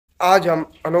आज हम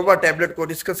ANOVA tablet को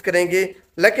डिस्कस करेंगे,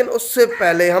 लेकिन उससे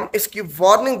पहले हम इसकी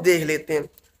वार्निंग देख लेते हैं।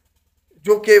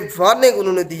 जो कि वार्निंग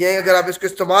उन्होंने दी है, अगर आप इसको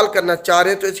इस्तेमाल करना चाह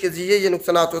रहे हैं तो इसके ये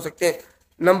नुकसान हो सकते हैं।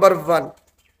 नंबर 1,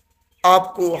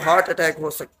 आपको हार्ट अटैक हो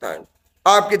सकता है।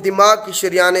 आपके दिमाग की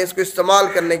शरियानें इसको इस्तेमाल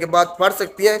करने के बाद फट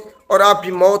सकती हैं और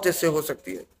आपकी मौत इससे हो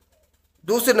सकती है।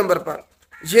 दूसरे नंबर पर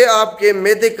यह आपके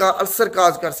मैदे का अल्सर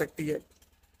काज कर सकती है,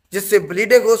 जिससे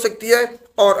ब्लीडिंग हो सकती है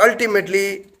और अल्टीमेटली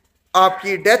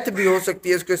आपकी डेथ भी हो सकती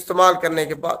है इसको इस्तेमाल करने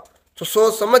के बाद। तो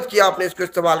सोच समझ के आपने इसको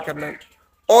इस्तेमाल करना है।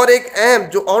 और एक अहम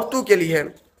जो औरतों के लिए है,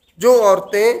 जो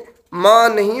औरतें माँ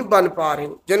नहीं बन पा रही,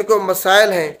 जिनको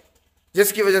मसाइल हैं,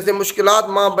 जिसकी वजह से मुश्किलात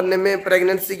माँ बनने में,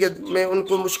 प्रेगनेंसी के में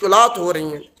उनको मुश्किलात हो रही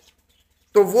हैं,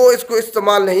 तो वो इसको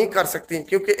इस्तेमाल नहीं कर सकती,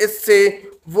 क्योंकि इससे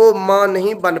वो माँ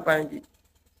नहीं बन पाएंगी।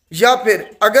 या फिर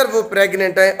अगर वो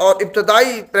प्रेग्नेंट है और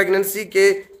इब्तदाई प्रेगनेंसी के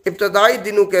इब्तदाई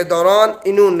दिनों के दौरान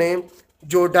इन्होंने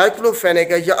जो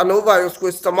डाइक्लोफेनेक है या अनोवा है उसको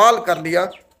इस्तेमाल कर लिया,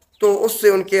 तो उससे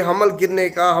उनके हमल गिरने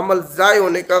का, हमल ज़ाय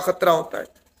होने का ख़तरा होता है।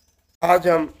 आज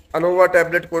हम अनोवा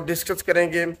टैबलेट को डिस्कस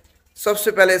करेंगे।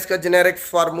 सबसे पहले इसका जेनेरिक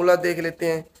फार्मूला देख लेते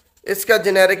हैं। इसका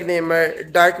जेनेरिक नेम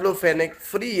है डाइक्लोफेनेक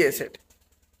फ्री एसिड,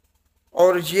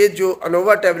 और ये जो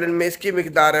अनोवा टैबलेट में इसकी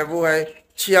मिकदार है वो है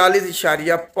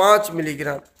 46.5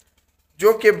 मिलीग्राम,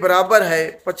 जो कि बराबर है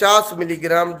 50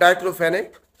 मिलीग्राम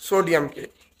डाइक्लोफेनेक सोडियम के।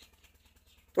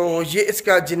 तो ये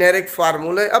इसका जेनेरिक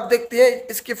फार्मूला है। अब देखते हैं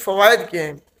इसके फ़वाइद क्या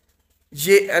हैं।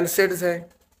 ये एनसेड्स है,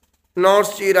 non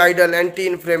steroidal anti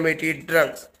inflammatory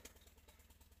drugs.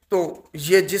 तो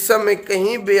ये जिस्म में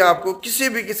कहीं भी आपको किसी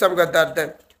भी किस्म का दर्द है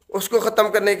उसको ख़त्म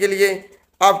करने के लिए,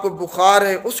 आपको बुखार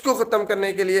है उसको ख़त्म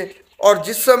करने के लिए, और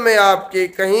जिस्म में आपके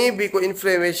कहीं भी कोई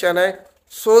इन्फ्लेमेशन है,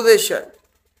 सोजिश है,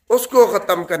 उसको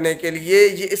ख़त्म करने के लिए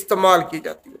ये इस्तेमाल की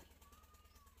जाती है।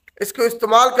 इसको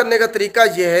इस्तेमाल करने का तरीका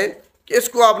यह है कि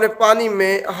इसको आपने पानी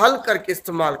में हल करके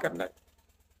इस्तेमाल करना है।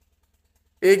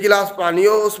 एक गिलास पानी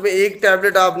हो, उसमें एक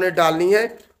टैबलेट आपने डालनी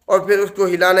है और फिर उसको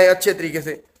हिलाना है अच्छे तरीके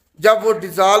से। जब वो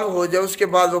डिज़ाल्व हो जाए उसके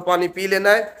बाद वो पानी पी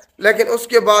लेना है, लेकिन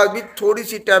उसके बाद भी थोड़ी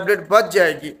सी टैबलेट बच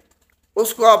जाएगी,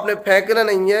 उसको आपने फेंकना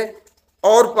नहीं है,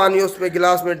 और पानी उसमें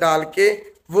गिलास में डाल के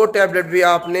वो टैबलेट भी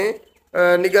आपने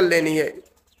निगल लेनी है।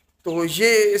 तो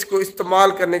ये इसको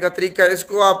इस्तेमाल करने का तरीका है।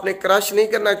 इसको आपने क्रश नहीं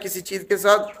करना किसी चीज़ के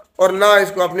साथ, और ना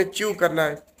इसको आपने च्यू करना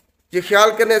है। ये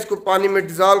ख्याल करना है इसको पानी में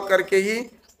डिज़ोल्व करके ही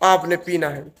आपने पीना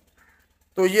है।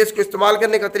 तो ये इसको इस्तेमाल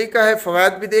करने का तरीका है।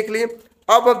 फ़वाइद भी देख लिए।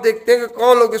 अब हम देखते हैं कि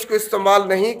कौन लोग इसको इस्तेमाल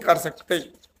नहीं कर सकते।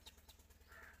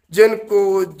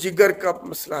 जिनको जिगर का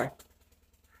मसला है,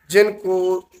 जिनको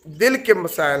दिल के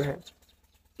मसाइल हैं,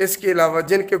 इसके अलावा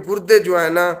जिनके गुर्दे जो है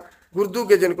ना, गुर्दों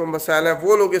के जिनको मसाइल है,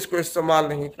 वो लोग इसको इस्तेमाल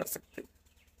नहीं कर सकते।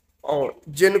 और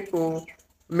जिनको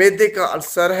मैदे का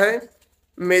अल्सर है,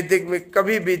 मैदे में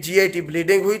कभी भी जीआईटी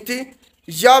ब्लीडिंग हुई थी,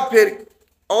 या फिर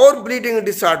और ब्लीडिंग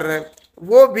डिसऑर्डर है,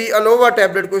 वो भी अनोवा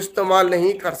टैबलेट को इस्तेमाल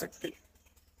नहीं कर सकते।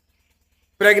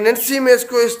 प्रेगनेंसी में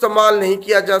इसको इस्तेमाल नहीं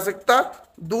किया जा सकता।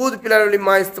 दूध पिलाने वाली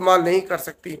माँ इस्तेमाल नहीं कर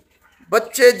सकती।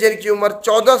 बच्चे जिनकी उम्र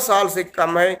 14 साल से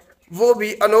कम है वो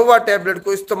भी अनोवा टैबलेट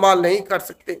को इस्तेमाल नहीं कर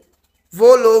सकते।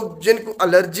 वो लोग जिनको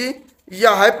एलर्जी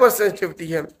या हाइपर सेंसिटिविटी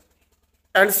है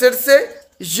एनसेड से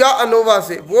या अनोवा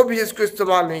से, वो भी इसको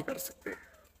इस्तेमाल नहीं कर सकते।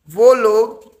 वो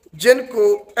लोग जिनको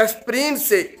एस्प्रिन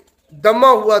से दमा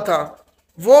हुआ था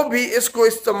वो भी इसको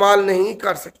इस्तेमाल नहीं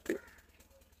कर सकते।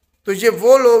 तो ये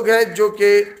वो लोग हैं जो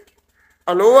कि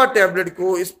अनोवा टैबलेट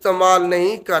को इस्तेमाल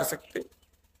नहीं कर सकते।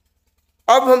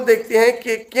 अब हम देखते हैं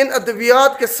कि किन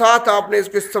अद्वियात के साथ आपने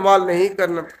इसको इस्तेमाल नहीं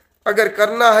करना। अगर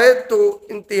करना है तो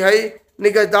इंतहाई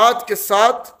निगहदाश्त के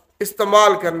साथ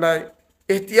इस्तेमाल करना है,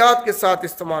 एहतियात के साथ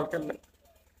इस्तेमाल करना है।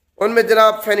 उनमें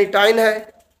जनाब फेनिटाइन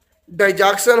है,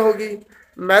 डाइजैक्सन होगी,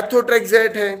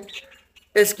 मैथोट्रेक्सेट है,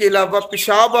 इसके अलावा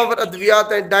पेशाब आवर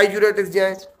अद्वियात हैं, डाययूरेटिक्स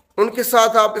हैं, उनके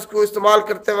साथ आप इसको इस्तेमाल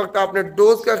करते वक्त आपने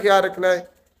डोज का ख्याल रखना है।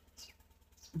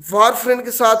 वारफरिन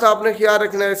के साथ आपने ख्याल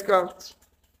रखना है इसका।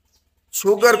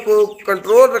 शुगर को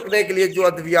कंट्रोल रखने के लिए जो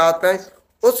अद्वियात हैं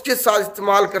उसके साथ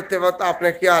इस्तेमाल करते वक्त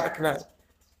आपने ख्याल रखना है।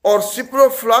 और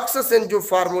सिप्रोफ्लॉक्सासिन जो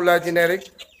फार्मूला है जेनेरिक,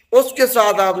 उसके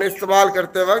साथ आपने इस्तेमाल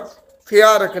करते वक्त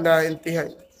ख्याल रखना है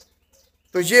इंतहाई।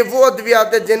 तो ये वो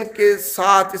अद्वियात है जिनके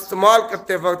साथ इस्तेमाल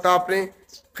करते वक्त आपने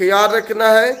ख्याल रखना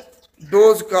है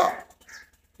डोज का,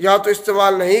 या तो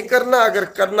इस्तेमाल नहीं करना, अगर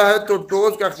करना है तो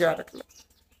डोज का ख्याल रखना।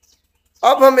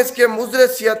 अब हम इसके मुज़र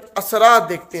सेहत असरात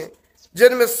देखते हैं,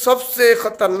 जिनमें सबसे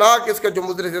ख़तरनाक इसका जो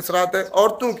मुज़र असरात है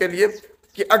औरतों के लिए,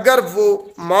 कि अगर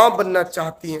वो माँ बनना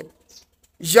चाहती हैं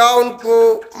या उनको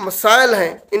मसाइल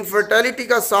हैं, इनफर्टिलिटी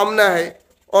का सामना है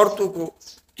औरतों को,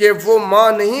 कि वो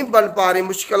माँ नहीं बन पा रही,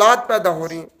 मुश्किलात पैदा हो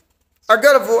रही हैं,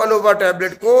 अगर वो अनोवा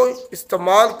टैबलेट को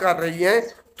इस्तेमाल कर रही हैं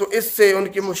तो इससे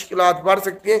उनकी मुश्किलात बढ़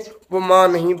सकती हैं, वो माँ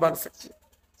नहीं बन सकती।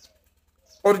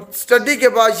 और स्टडी के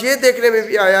बाद ये देखने में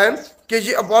भी आया है कि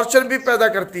ये अबॉर्शन भी पैदा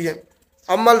करती है,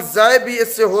 अमल ज़ाय भी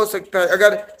इससे हो सकता है।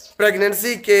 अगर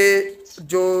प्रेगनेंसी के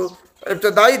जो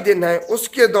इब्तदाई दिन है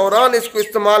उसके दौरान इसको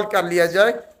इस्तेमाल कर लिया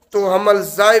जाए तो अमल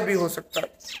ज़ाय भी हो सकता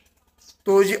है।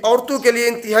 तो ये औरतों के लिए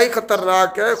इंतहाई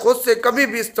ख़तरनाक है, खुद से कभी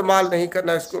भी इस्तेमाल नहीं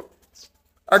करना इसको।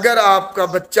 अगर आपका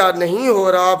बच्चा नहीं हो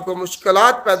रहा, आपको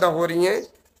मुश्किलात पैदा हो रही हैं,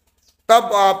 तब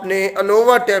आपने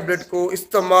अनोवा टैबलेट को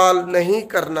इस्तेमाल नहीं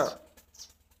करना।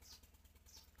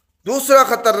 दूसरा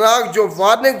ख़तरनाक जो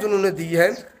वार्निंग उन्होंने दी है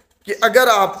कि अगर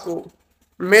आपको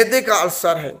मैदे का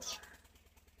अल्सर है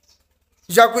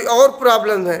या कोई और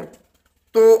प्रॉब्लम है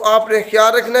तो आपने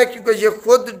ख्याल रखना है, क्योंकि ये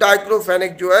खुद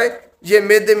डाइक्लोफेनिक जो है ये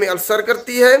मैदे में अल्सर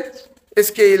करती है।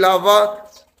 इसके अलावा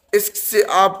इससे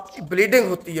आपकी ब्लीडिंग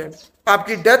होती है,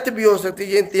 आपकी डेथ भी हो सकती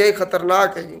है, ये इंतहाई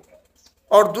ख़तरनाक है ये।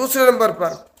 और दूसरे नंबर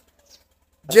पर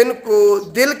जिनको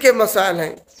दिल के मसाइल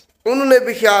हैं उन्होंने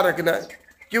भी ख्याल रखना है,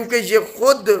 क्योंकि ये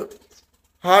खुद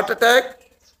हार्ट अटैक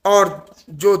और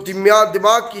जो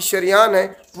दिमाग की शरियान है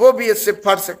वो भी इससे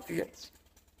फट सकती है।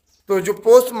 तो जो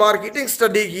पोस्ट मार्केटिंग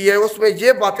स्टडी की है उसमें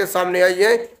ये बातें सामने आई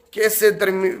हैं कि इससे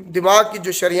दिमाग की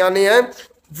जो शरियानें हैं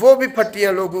वो भी फटी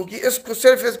हैं लोगों की,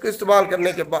 इसको इस्तेमाल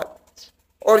करने के बाद।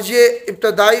 और ये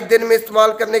इब्तदाई दिन में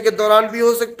इस्तेमाल करने के दौरान भी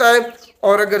हो सकता है,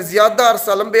 और अगर ज़्यादा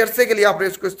अरसा लंबे अरसे के लिए आपने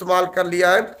इसको इस्तेमाल कर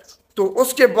लिया है तो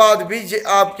उसके बाद भी ये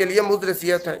आपके लिए मुज़र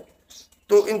सेहत है।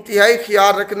 तो इंतहाई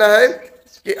ख्याल रखना है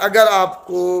कि अगर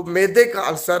आपको मैदे का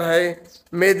अल्सर है,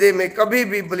 मैदे में कभी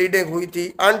भी ब्लीडिंग हुई थी,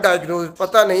 अनडायग्नोज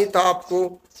पता नहीं था आपको,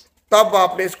 तब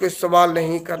आपने इसको इस्तेमाल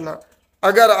नहीं करना।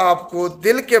 अगर आपको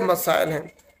दिल के मसाइल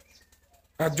हैं,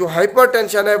 जो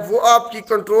हाइपरटेंशन है वो आपकी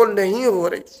कंट्रोल नहीं हो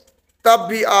रही, तब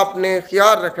भी आपने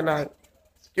ख्याल रखना है,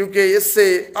 क्योंकि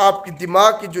इससे आपकी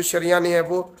दिमाग की जो शरियानें हैं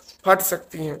वो फट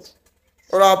सकती हैं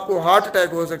और आपको हार्ट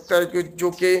अटैक हो सकता है,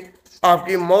 जो कि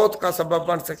आपकी मौत का सबब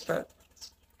बन सकता है।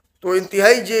 तो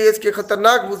इंतहाई ये इसके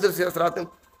ख़तरनाक मुज़र से असरात हैं।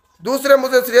 दूसरे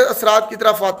मुज़र से असरात की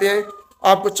तरफ आते हैं,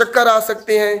 आपको चक्कर आ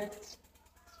सकते हैं,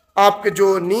 आपके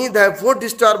जो नींद है वो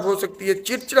डिस्टर्ब हो सकती है,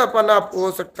 चिड़चिड़ापन आपको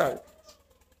हो सकता है,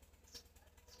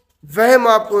 वहम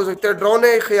आपको हो सकता है,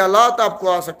 डरावने ख्यालात आपको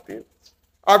आ सकते हैं,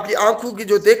 आपकी आंखों की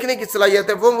जो देखने की सलाहियत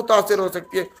है वो मुतासर हो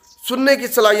सकती है, सुनने की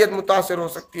सलाहियत मुतासर हो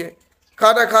सकती है,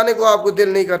 खाना खाने को आपको दिल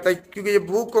नहीं करता क्योंकि ये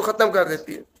भूख को ख़त्म कर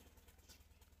देती है।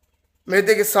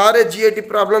 मैदे के सारे जीआईटी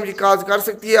प्रॉब्लम की काज कर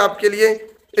सकती है आपके लिए।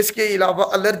 इसके अलावा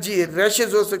एलर्जी,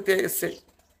 रैशेज हो सकते हैं इससे,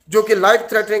 जो कि लाइफ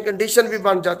थ्रेटनिंग कंडीशन भी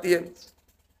बन जाती है।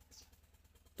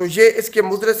 तो ये इसके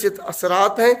मुज़र से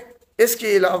असरात हैं।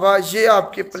 इसके अलावा ये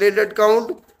आपके platelet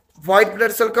count, white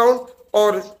blood cell count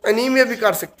और एनीमिया भी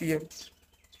कर सकती है,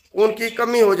 उनकी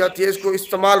कमी हो जाती है इसको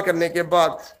इस्तेमाल करने के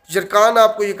बाद। जरकान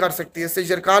आपको ये कर सकती है, इससे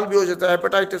जरकान भी हो जाता है,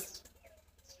 हेपेटाइटिस।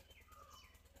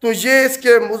 तो ये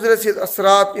इसके मुज़र से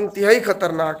असरात इंतहाई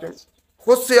ख़तरनाक हैं।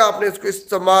 खुद से आपने इसको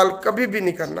इस्तेमाल कभी भी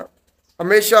नहीं करना,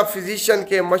 हमेशा फिजिशियन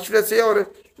के मशवरे से और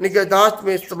निगहदाश्त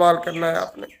में इस्तेमाल करना है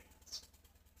आपने।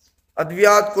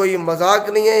 अद्वियात कोई मजाक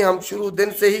नहीं है, हम शुरू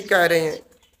दिन से ही कह रहे हैं,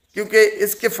 क्योंकि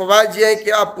इसके फ़वाइद ये हैं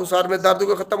कि आपको सर में दर्द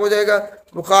को ख़त्म हो जाएगा,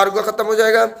 बुखार को ख़त्म हो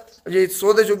जाएगा, ये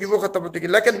सोजिश होगी वो ख़त्म हो जाएगी।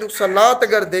 लेकिन नुकसानात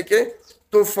अगर देखें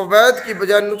तो फ़वाइद की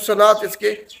बजाय नुकसानात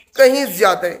इसके कहीं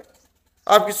ज़्यादा हैं,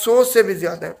 आपकी सोच से भी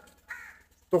ज़्यादा है।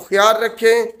 तो ख्याल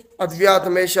रखें, अद्वियात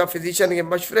हमेशा फिजिशियन के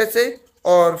मशवरे से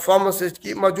और फार्मासिस्ट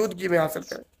की मौजूदगी में हासिल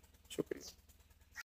करें। शुक्रिया।